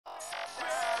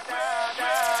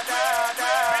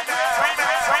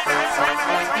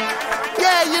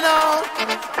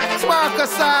Spark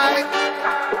aside.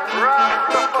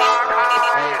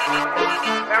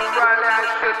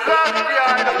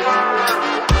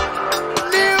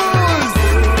 News.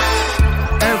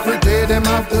 Every day them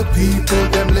have the people,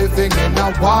 them living in a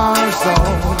war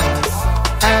zone.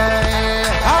 Hey,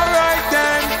 alright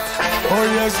then. Oh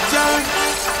yes, John,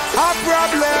 a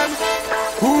problem.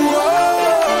 Whoa.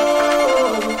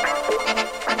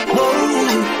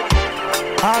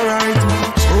 Alright,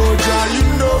 soldier, you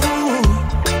know,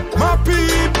 my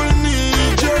people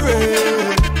need your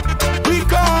aid. We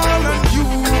call on you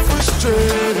for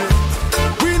strength.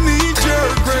 We need your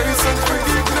grace and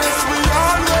forgiveness. We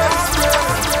always pray.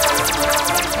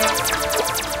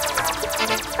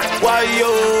 Why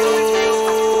yo?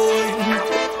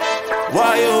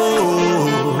 Why yo?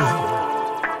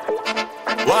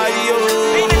 Why yo?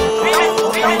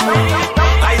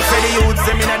 I said the youths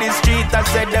them inna the street, I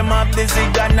said them have the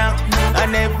zigana.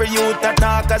 And every youth a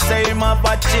talk, I say him have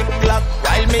a chick clock.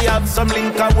 While me have some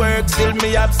link of work, still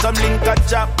me have some link of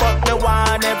chop. But me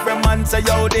want every man say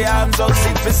yo, the arms out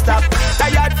sick for stop.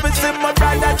 Tired for see my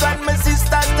brothers and my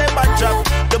sisters, they match up.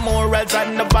 The morals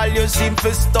and the values seem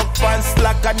for stuck and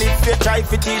slack. And if you try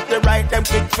to teach the right, them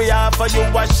quick for you for you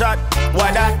a shot.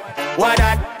 What that? What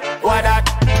that? What that?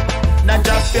 Now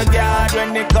drop your guard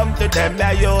when they come to them,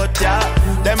 they youth, yeah.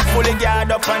 Them fully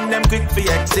guard up and them quick for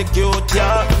execute,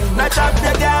 yeah. Now drop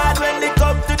your guard when they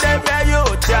come to them, they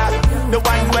youth, yeah. The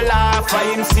one will laugh, I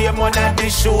him same one at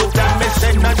the shoot. And me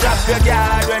say, now drop your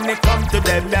guard when they come to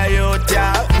them, they youth,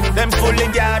 yeah. Them fully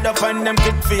guard up and them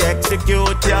quick for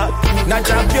execute, yeah. Now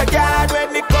drop your guard when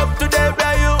they come to them,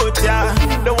 they youth, yeah.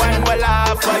 The one will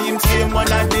laugh, I him same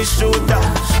one at the shooter.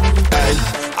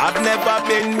 I've never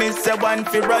been miss a one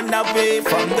fi run away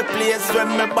from the place where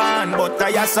me born, but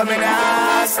I have some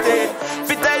nasty.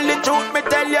 Fi tell the truth, me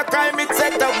tell you crime it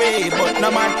set away, but no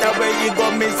matter where you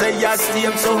go, me say you stay,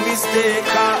 so we stay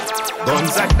car.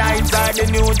 Guns and knives are the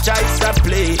new choice to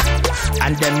play,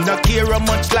 and them no care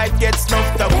much like get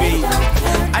snuffed away.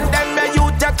 And them the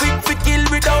youth are quick fi kill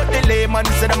without delay. Man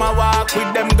say them a walk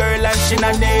with them girl and she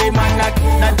na name, and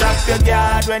not drop your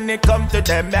guard when it come to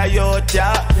them the youth,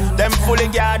 yeah. Them fully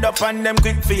guard up and them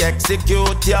quick fi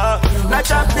execute, yeah. Not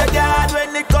drop your guard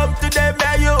when it come to them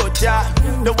the youth, yeah.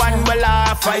 The one will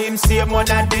laugh at him same one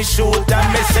at the shoot.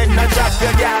 And me say not drop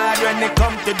your guard when it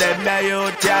come to them the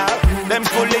youth, yeah. Them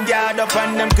fully guard up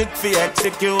and them quick fi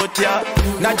execute, yeah.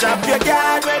 Not drop your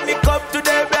guard when it come to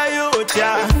them the youth,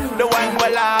 yeah. The one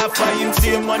will laugh at him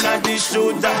same one at the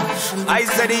shoot. I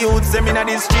said the youths them inna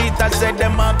the street, I said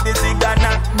them have the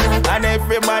zigana. And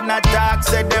every man attack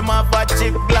said them have a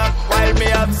chip block. While me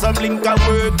have some link of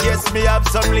work, yes me have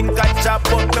some link of chop.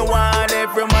 But me want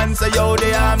every man say yo,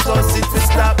 the arms so sit to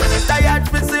stop. Tired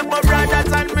to see my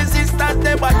brothers and my sisters,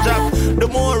 they watch up. The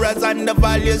morals and the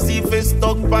values if it's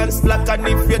stuck and slack. And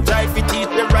if you try to teach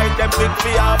the right, them pick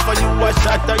me off for you a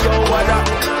shot of yo, what up?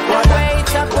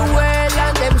 Weight of the world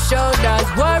on them shoulders,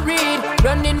 worried,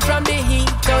 running from the heat,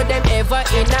 so them ever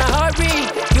in a hurry.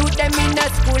 You them in a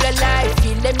school of life,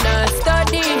 feel them not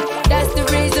study. That's the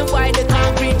reason why the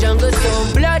concrete jungle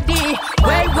so bloody.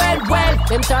 Well,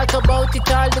 them talk about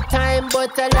it all the time,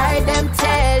 but I lie them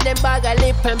tell. Them bag a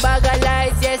lip and bag a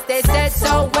lies, yes they said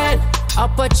so well.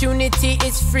 Opportunity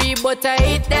is free, but I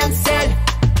hate them sell.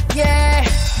 Yeah,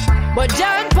 but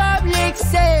John Public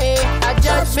say a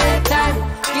judgment time.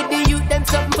 Give the youth them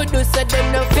something to do so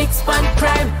them no fix fun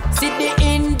crime. See the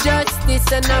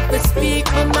injustice and have to speak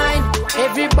for mine.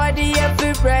 Everybody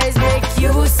every rise make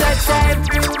use of time.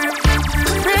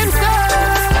 Brimstone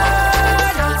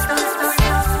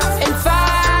and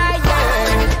fire.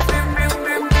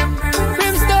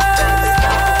 Brimstone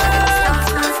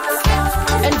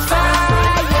and fire.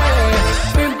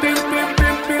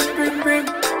 Brim.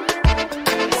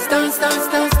 Stone and fire.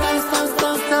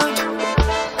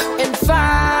 And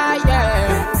fire.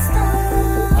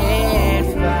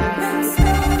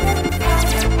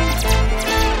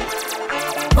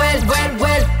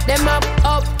 Well, them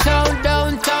uptown,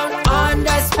 downtown on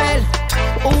the spell.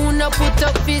 Una put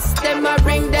up fist, them a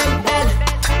ring them bell.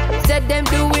 Said them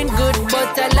doing good,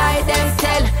 but I lie them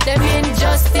tell. Them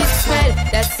injustice well,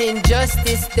 that's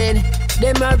injustice then.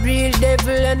 Them a real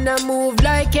devil and a move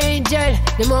like angel.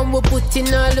 Them one will put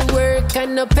in all the work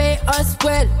and no pay us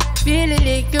well. Feel it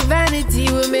like a vanity,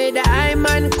 we made the eye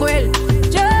man quell.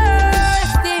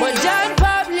 Justice, but John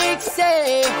Public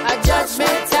say a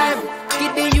judgment time.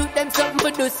 Give the youth them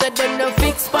something to do so them no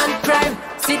fix fun crime.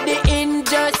 See the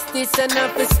injustice and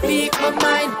have to speak my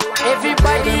mind.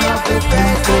 Everybody have to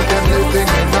rise. Them living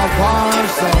in a war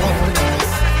zone.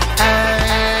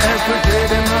 Every day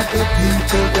them have the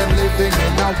people, them living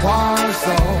in a war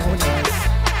zone.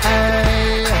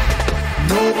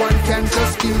 No one can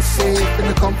just feel safe in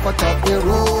the comfort of their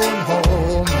own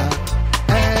home.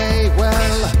 Hey,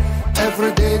 well,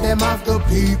 every day them have the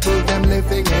people, them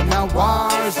living in a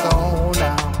war zone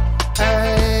now.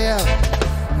 Hey,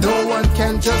 no one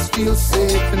can just feel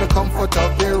safe in the comfort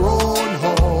of their own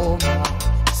home.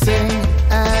 Sing,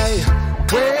 hey,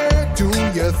 where do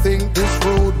you think this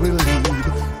road will lead?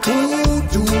 Who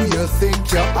do you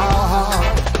think you are?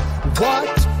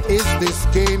 What is this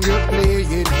game you're playing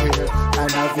here?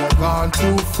 And have you gone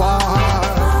too far?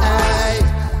 Hey,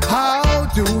 how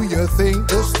do you think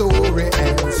the story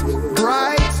ends?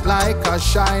 Bright like a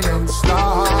shining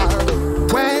star.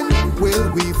 When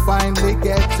will we finally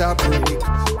get a break?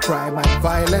 Crime and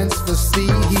violence for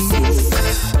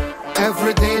cease.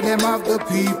 Every day them have the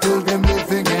people, them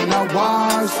living in a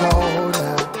war zone.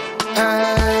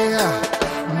 Hey,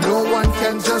 no one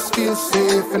can just feel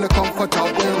safe in the comfort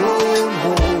of their own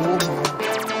home.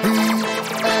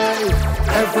 Hey,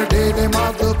 every day them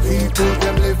have the people,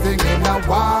 them living in a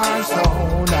war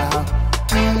zone now.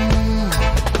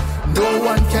 No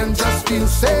one can just feel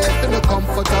safe in the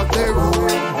comfort of their own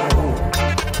home.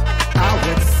 I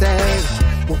would say,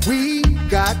 we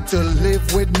got to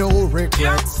live with no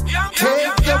regrets.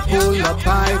 Take the bull up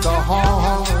by the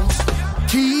horns.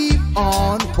 Keep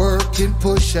on working,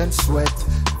 push and sweat.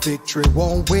 Victory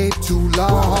won't wait too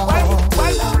long.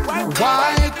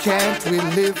 Why can't we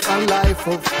live a life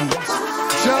of peace?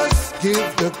 Just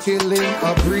give the killing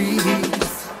a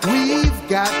breeze. We've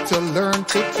got to learn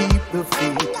to keep the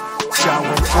faith. Shall we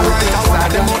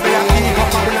alright, them out there keep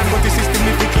up Babylon, but the system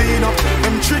need to clean up.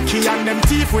 Them tricky and them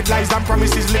thief with lies and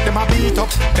promises, let them a beat up.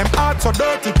 Them hearts so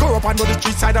dirty, go up and do the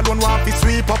street side alone want to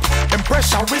sweep up. Them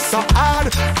pressure we so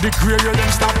hard, the grey them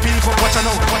stop people. Watch out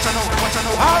now, watch out now, watch out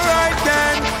now. Alright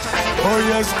then, oh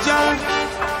yes John,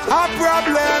 a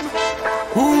problem.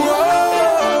 Whoa,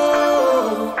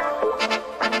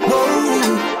 whoa.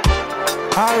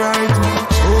 Alright,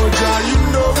 oh Jah, you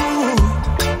know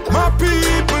my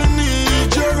people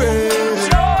need your aid.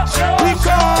 We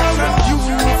call on you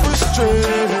for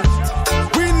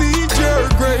strength. We need your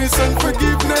grace and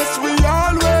forgiveness. We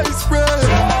always pray.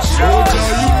 Oh,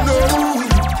 Jah, you know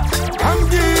I'm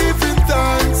giving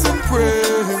thanks and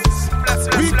praise.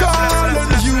 We call on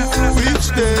you each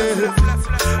day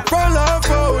for love,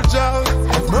 oh Jah,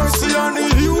 have mercy on the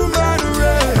human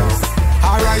race.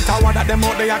 Alright, I want that them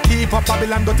out there keep up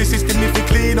Babylon, dirty system if we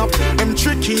clean up. Them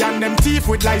tricky and them thief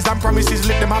with lies and promises,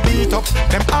 let them a beat up.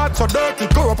 Them hearts so dirty,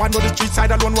 go up and do the street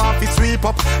side alone want to sweep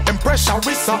up. Them pressure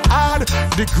we so hard,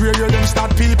 the grey them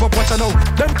start peep up. Watch out now,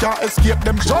 them can't escape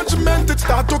them judgment, it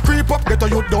start to creep up. Better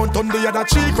you don't turn the other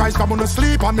cheek, rise come on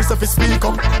sleep and miss if you speak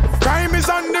up. Crime is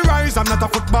on the rise, I'm not a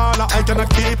footballer, I cannot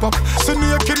keep up.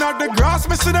 Sneaking out the grass,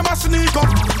 me see them a sneak up.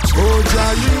 Oh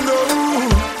Jah, you know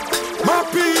my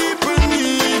people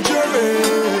need your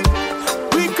aid.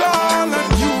 We call on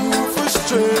you for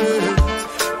strength.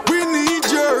 We need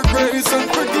your grace and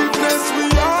forgiveness. We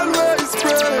always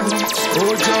pray.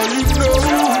 Oh Jah, you know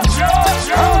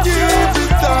I'll give you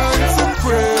thanks and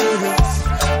praise.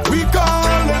 We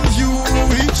call on you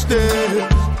each day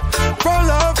for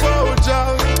love, oh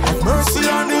Jah, have mercy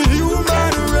on the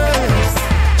human race.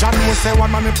 Jah know say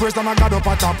one man me praise and I got up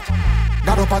a top.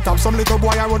 Got up a top, some little boy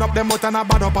I run up them out and I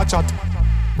bad up a chat.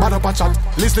 Bad up a chat,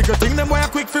 list little thing them boy a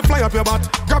quick fi fly up your butt.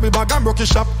 Grab your bag and broke your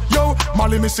shop. Yo,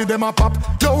 Molly me see them a pop.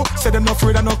 Yo, say them no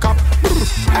afraid of no cop.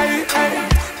 Hey, hey,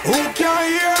 who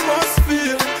can hear us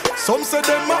feel? Some say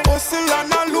them a hustle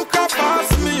and a look a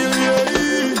past me,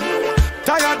 yeah.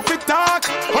 Tired fi talk,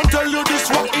 until you this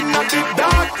what in the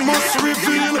dark must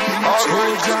reveal.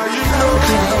 Oh, Jah, you know.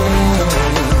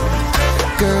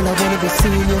 Girl, I wanna be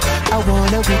seeing you. I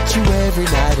wanna with you every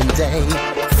night and day.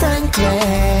 Frankly,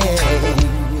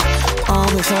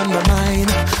 always on my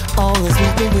mind. Always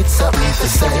leave me with something to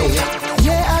say.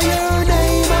 Yeah, your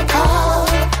name I call.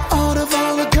 Out of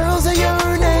all the girls,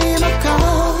 your name I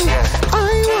call.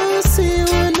 I wanna see you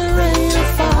in the rain or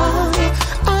fall.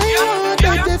 I want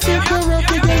that the figure up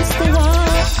against the wall.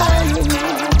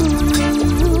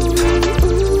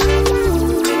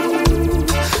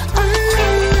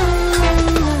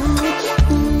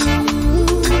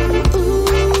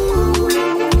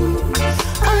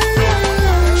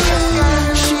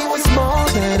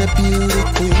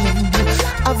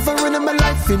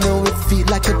 You know it feel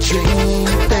like a dream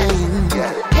thing.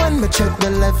 When we check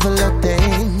the level of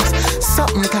things,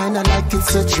 something kinda like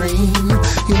it's a dream.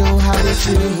 You know how to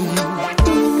dream.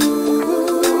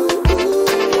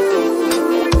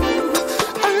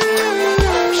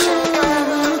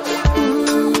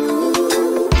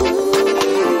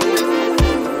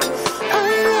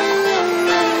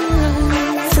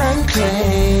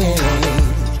 Frankly,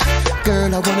 girl,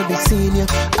 wanna be seeing you.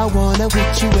 I wanna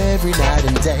with you every night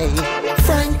and day.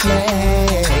 Frankly,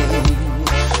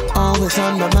 always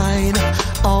on my mind,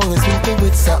 always meeting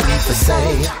with something to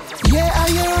say. Yeah, I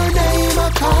your name I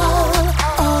call.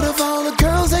 Out of all the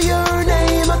girls, I your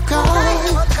name I call. I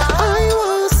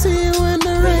want to see you when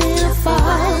the rain fall. I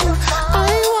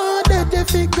want that the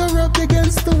figure up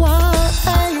against the wall.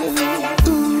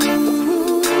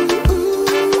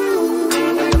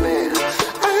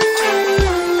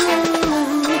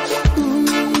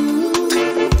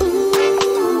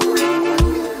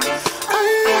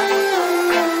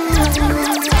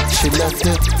 She love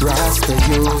the Rasta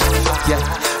youth, yeah.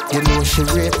 You know she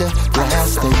rate the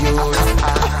Rasta youth.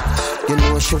 You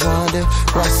know she want the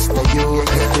Rasta youth.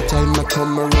 Every time I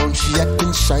come around, she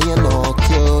acting shy and all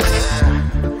cute.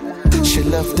 She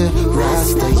love the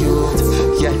Rasta youth,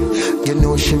 yeah. You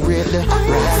know she rate the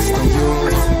Rasta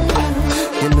youth.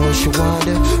 You know she want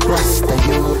the Rasta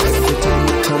youth. Every time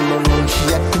I come around,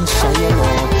 she acting shy and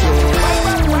all cute.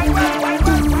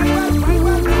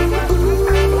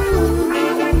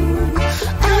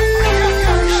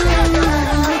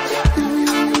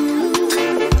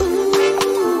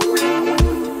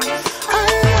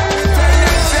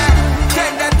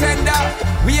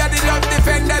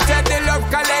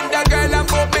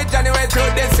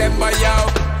 December, yo.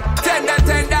 Tender,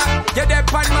 tender, you're there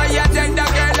on my agenda,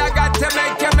 girl. I got to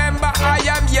make you remember I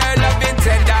am your loving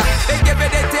tender. They give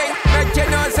it a thing, make you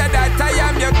know so that I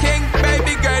am your king.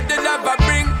 Baby girl, the love I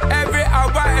bring every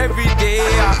hour, every day.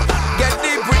 Get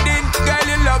deep within, girl,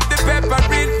 you love the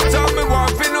peppering. So me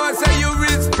want to know so you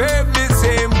respect me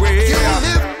same way. You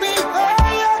lift me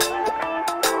higher,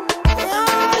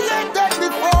 higher than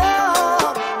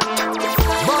before.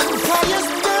 Bonfires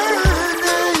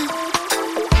burning.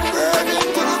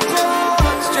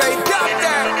 Straight up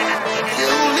there. You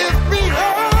lift me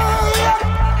higher,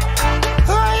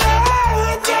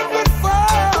 higher than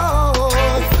before.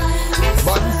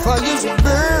 Bonfires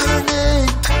burning,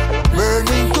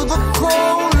 burning to the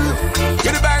core.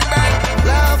 Get it bang bang.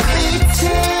 Love me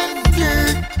tender,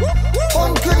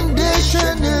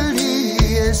 unconditionally,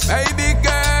 yes. Baby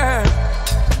girl,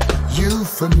 you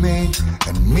for me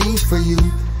and me for you,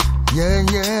 yeah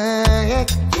yeah.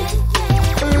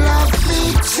 Love me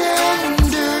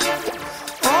tender,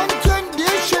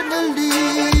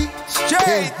 unconditionally.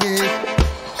 Straight.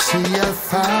 See, I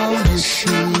found your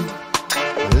shoe,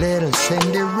 little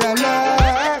Cinderella.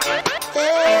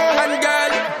 And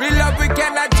girl, we love we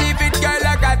can achieve it. Girl,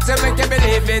 I got to make you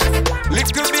believe it.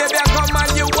 Little baby, come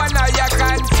on, you wanna, you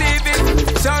can't save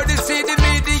it. So to see the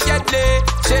immediately,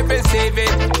 she receive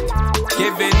it.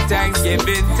 Giving thanks,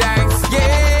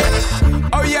 yeah.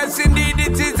 Oh yes, indeed,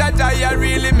 it is that I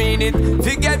really mean it. If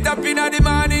you get up in the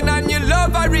morning and you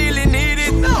love, I really need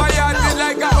it. My heart is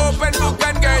like an open book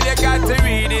and girl, you got to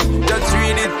read it. Just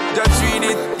read it,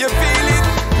 you feel it.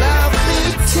 Love me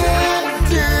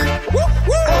tender,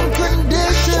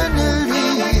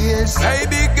 unconditionally, yes.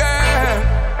 Baby girl,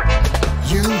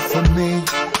 you for me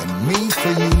and me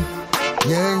for you,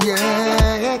 yeah,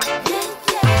 yeah.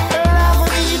 Love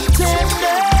me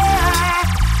tender,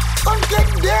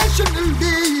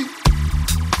 unconditionally.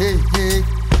 Hey, hey,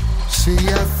 see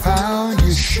I found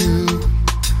your shoe,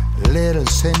 little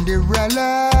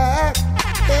Cinderella.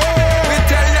 Hey. We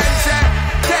tell them say,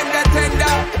 tender,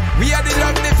 tender. We are the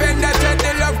love defender, check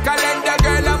the love calendar.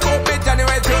 Girl, I'm open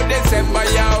January through December,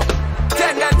 yo.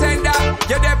 Tender, tender,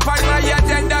 you're there on my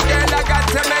agenda. Girl, I got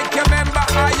to make you remember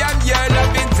I am your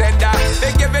loving tender.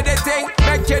 They give it a thing,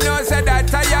 make you know so that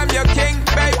I am your king.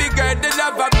 Baby girl, the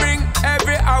love I bring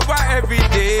every hour, every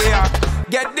day.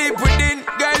 Get deep within,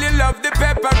 girl, you love the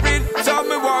peppering. So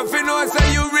me want to know so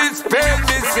you respect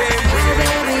me same way.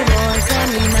 Baby boy, tell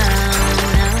me now,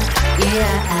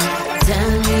 yeah.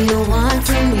 Tell me you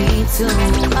wanting me to.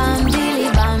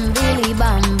 Billy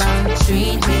bam bam.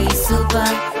 Treat me super,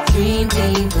 treat me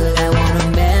good. I wanna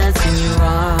mess in your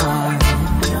arms,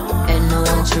 and I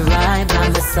want you right by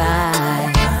my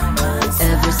side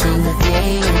every single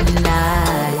day and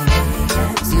night.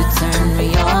 You turn me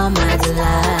on, my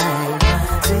delight.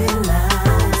 See,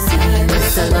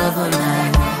 it's a love of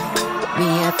mine. Me,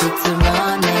 I fit to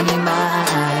run any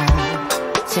mile,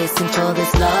 chasing for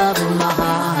this love in my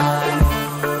heart.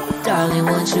 Darling,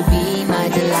 won't you be my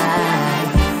delight?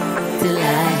 Oh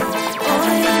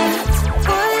yeah,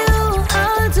 for you,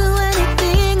 I'll do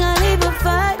anything. I'll even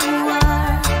fight you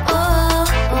are. Oh,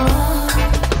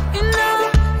 you know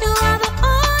you are the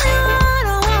only one I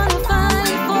wanna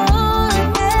fight for.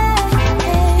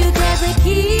 Yeah. You get the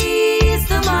keys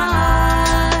to my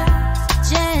heart.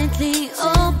 Gently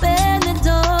open the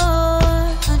door.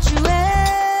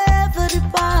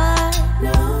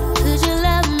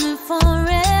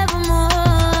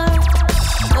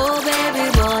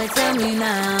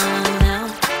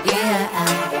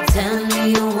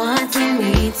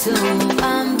 too.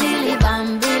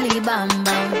 Billy bam,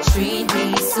 treat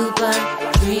me super,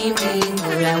 treat me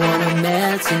good. I wanna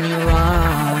melt in your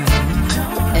arms,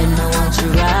 and I want you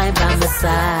right by my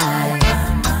side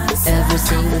every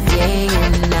single day.